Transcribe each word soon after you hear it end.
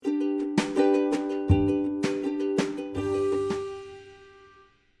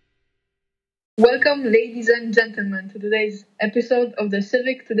Welcome, ladies and gentlemen, to today's episode of the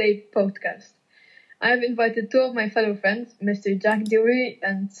Civic Today podcast. I have invited two of my fellow friends, Mr. Jack Dewey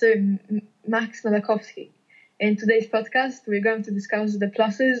and Sir Max Nalakovsky. In today's podcast, we're going to discuss the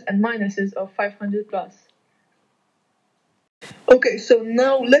pluses and minuses of 500 plus. Okay, so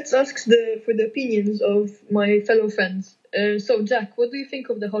now let's ask for the opinions of my fellow friends. So, Jack, what do you think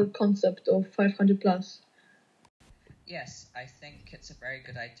of the whole concept of 500 plus? Yes, I think it's a very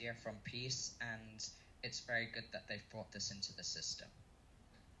good idea from Peace, and it's very good that they've brought this into the system.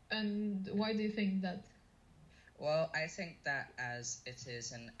 And why do you think that? Well, I think that as it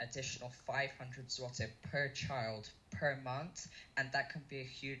is an additional 500 zloty per child per month, and that can be a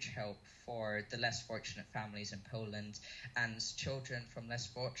huge help for the less fortunate families in Poland, and children from less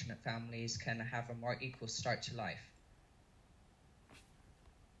fortunate families can have a more equal start to life.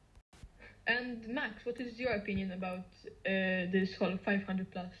 And Max, what is your opinion about this whole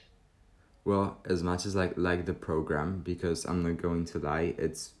 500 plus? Well, as much as like the program, because I'm not going to lie,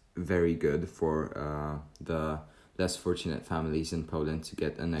 it's very good for the less fortunate families in Poland to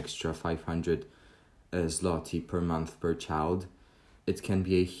get an extra 500 zloty per month per child. It can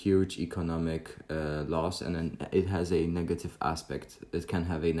be a huge economic loss, and then it has a negative aspect. It can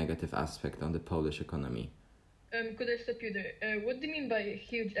have a negative aspect on the Polish economy. Could I stop you there? What do you mean by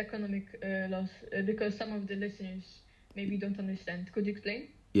huge economic loss? Because some of the listeners maybe don't understand. Could you explain?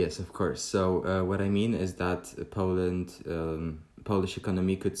 Yes, of course. So what I mean is that Polish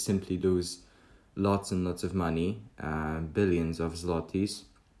economy could simply lose lots and lots of money, billions of zlotys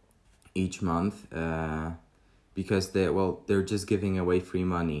each month, because they're just giving away free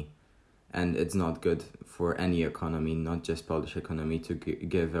money, and it's not good for any economy, not just Polish economy, to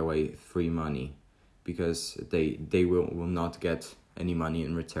give away free money, because they will not get any money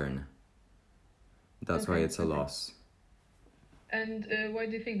in return. That's why it's a loss. And why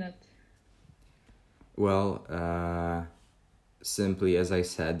do you think that? Well, simply as I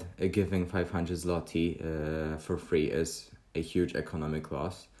said, giving 500 zloty for free is a huge economic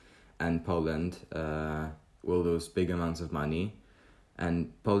loss, and Poland will lose big amounts of money,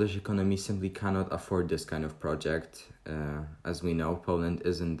 and Polish economy simply cannot afford this kind of project. As we know, Poland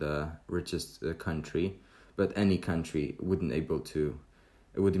isn't the richest country, but any country wouldn't be able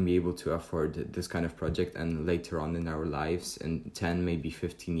to afford this kind of project, and later on in our lives, in 10, maybe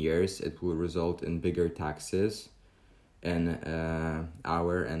 15 years, it will result in bigger taxes in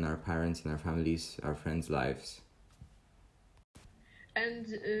our parents and our families, our friends' lives. And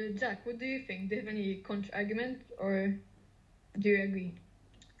Jack, what do you think? Do you have any counter-argument, or do you agree?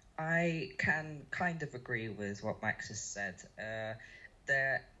 I can kind of agree with what Max has said.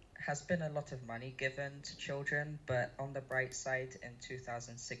 There has been a lot of money given to children, but on the bright side, in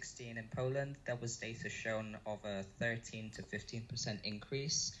 2016 in Poland, there was data shown of a 13 to 15%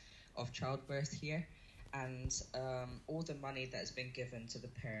 increase of childbirth here. And all the money that's been given to the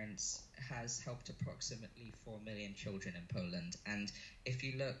parents has helped approximately 4 million children in Poland. And if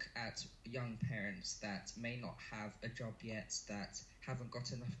you look at young parents that may not have a job yet, that haven't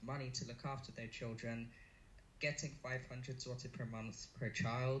got enough money to look after their children, getting 500 zloty per month per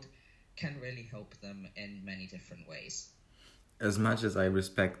child can really help them in many different ways. As much as I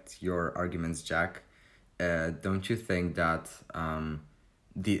respect your arguments, Jack, don't you think that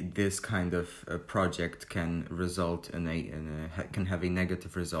this kind of project can result can have a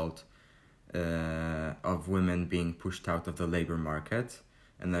negative result of women being pushed out of the labor market?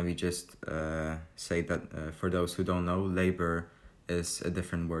 And let me just say that for those who don't know, labor is a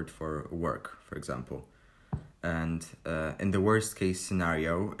different word for work, for example. And in the worst case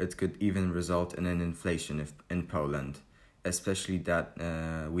scenario, it could even result in an inflation in Poland, especially that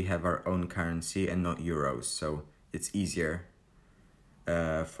we have our own currency and not euros, so it's easier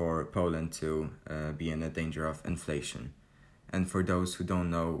for Poland to be in a danger of inflation. And for those who don't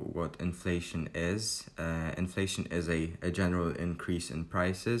know what inflation is a general increase in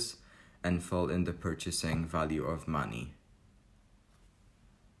prices and fall in the purchasing value of money.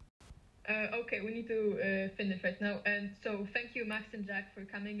 Okay, we need to finish right now. And so thank you, Max and Jack, for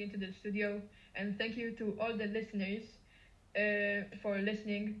coming into the studio. And thank you to all the listeners for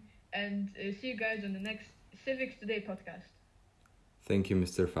listening. And see you guys on the next Civics Today podcast. Thank you,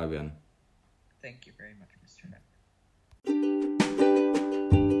 Mr. Fabian. Thank you very much, Mr. Fabian.